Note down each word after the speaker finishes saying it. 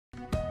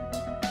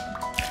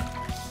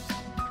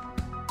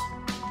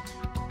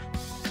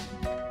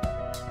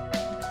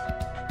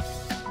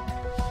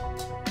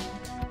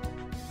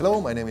Hello,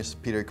 my name is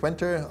Peter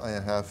Quenter. I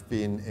have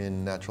been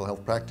in natural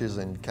health practice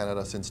in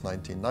Canada since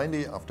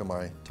 1990 after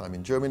my time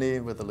in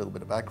Germany with a little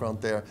bit of background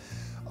there.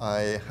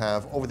 I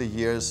have over the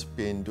years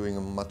been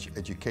doing much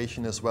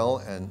education as well,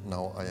 and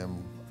now I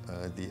am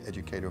the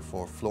educator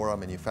for Flora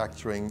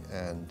manufacturing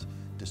and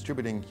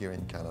distributing here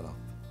in Canada.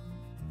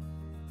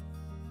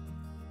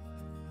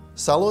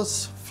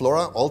 Salus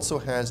Flora also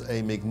has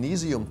a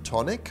magnesium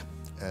tonic,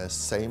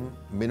 same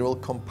mineral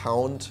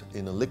compound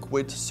in a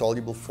liquid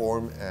soluble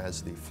form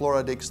as the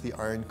Floradix, the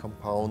iron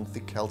compound,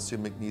 the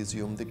calcium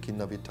magnesium, the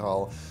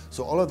Quenter.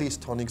 So all of these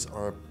tonics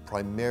are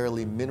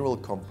primarily mineral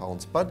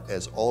compounds, but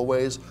as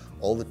always,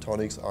 all the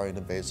tonics are in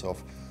a base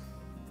of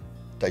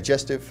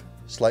digestive,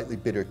 slightly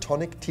bitter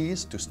tonic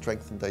teas to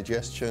strengthen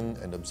digestion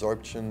and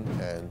absorption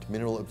and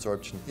mineral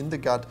absorption in the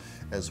gut,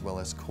 as well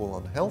as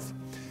colon health,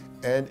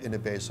 and in a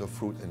base of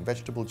fruit and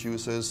vegetable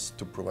juices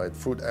to provide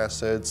fruit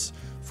acids,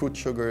 fruit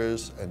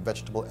sugars, and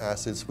vegetable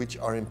acids, which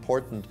are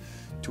important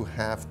to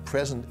have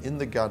present in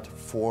the gut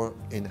for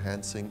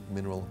enhancing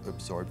mineral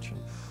absorption.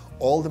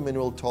 All the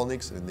mineral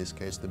tonics, in this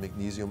case the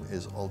magnesium,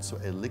 is also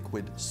a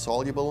liquid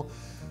soluble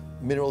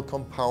mineral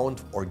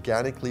compound,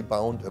 organically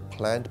bound, a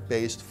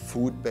plant-based,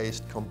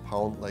 food-based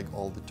compound like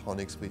all the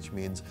tonics, which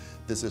means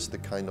this is the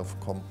kind of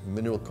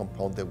mineral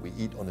compound that we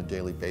eat on a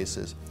daily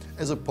basis,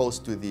 as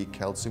opposed to the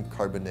calcium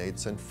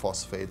carbonates and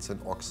phosphates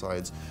and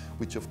oxides,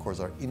 which of course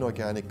are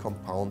inorganic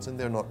compounds and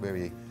they're not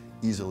very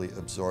easily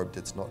absorbed.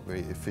 It's not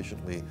very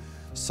efficiently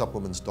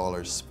supplements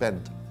dollars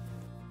spent.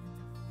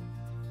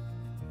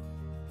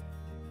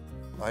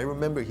 I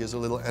remember, here's a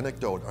little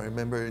anecdote, I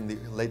remember in the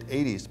late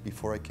 80s,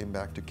 before I came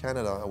back to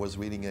Canada, I was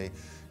reading a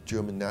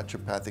German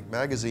naturopathic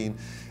magazine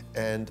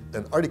and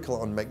an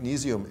article on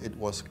magnesium. It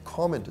was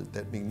commented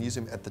that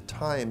magnesium at the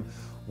time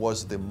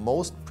was the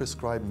most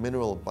prescribed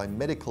mineral by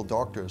medical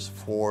doctors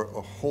for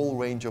a whole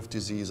range of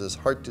diseases: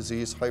 heart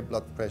disease, high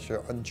blood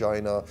pressure,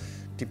 angina,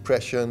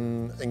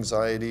 depression,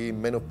 anxiety,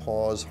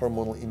 menopause,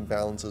 hormonal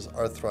imbalances,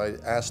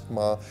 arthritis,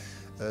 asthma,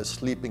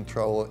 sleeping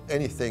trouble,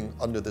 anything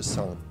under the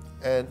sun.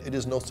 And it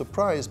is no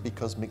surprise,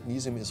 because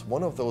magnesium is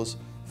one of those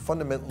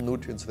fundamental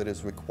nutrients that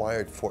is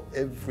required for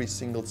every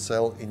single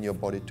cell in your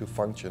body to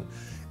function.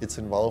 It's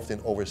involved in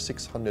over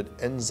 600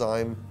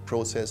 enzyme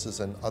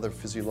processes and other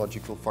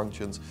physiological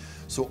functions.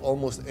 So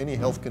almost any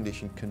health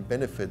condition can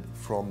benefit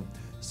from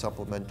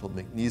supplemental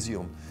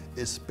magnesium,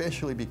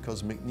 especially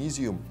because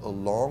magnesium,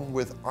 along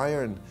with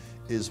iron,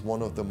 is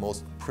one of the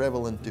most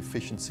prevalent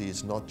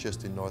deficiencies, not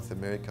just in North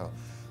America,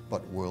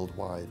 but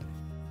worldwide.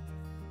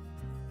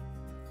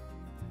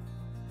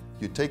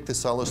 You take the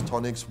Salus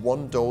tonics,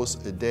 1 dose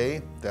a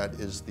day. That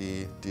is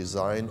the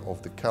design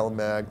of the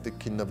CalMag, the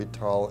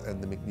Quenter,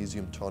 and the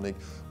magnesium tonic.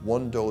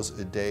 1 dose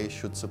a day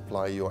should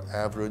supply your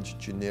average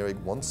generic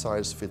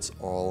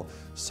one-size-fits-all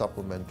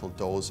supplemental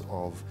dose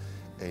of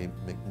a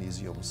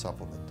magnesium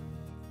supplement.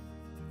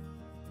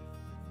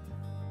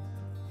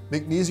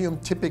 Magnesium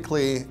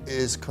typically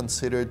is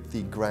considered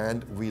the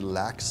grand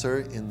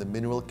relaxer in the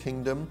mineral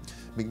kingdom.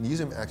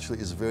 Magnesium actually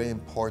is very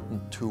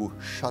important to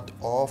shut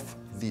off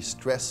the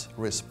stress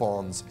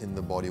response in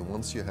the body.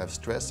 Once you have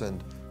stress,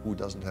 and who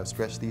doesn't have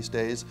stress these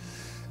days,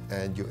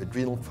 and your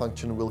adrenal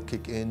function will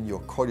kick in,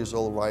 your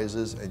cortisol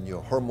rises and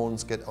your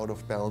hormones get out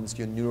of balance,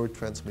 your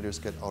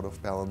neurotransmitters get out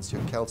of balance,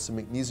 your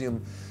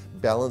calcium-magnesium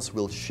balance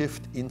will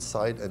shift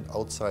inside and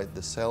outside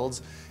the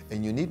cells,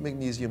 and you need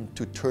magnesium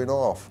to turn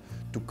off,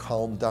 to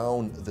calm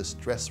down the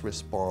stress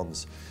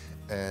response.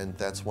 And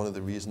that's one of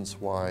the reasons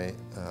why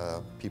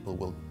people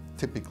will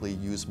typically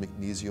use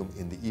magnesium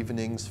in the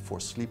evenings for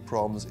sleep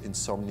problems,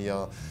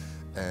 insomnia,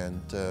 and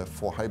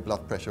for high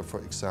blood pressure, for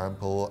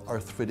example,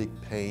 arthritic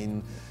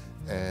pain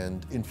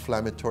and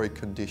inflammatory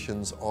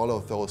conditions. All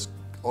of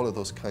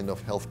those kind of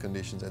health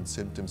conditions and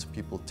symptoms,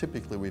 people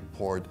typically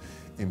report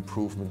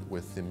improvement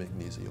with the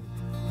magnesium.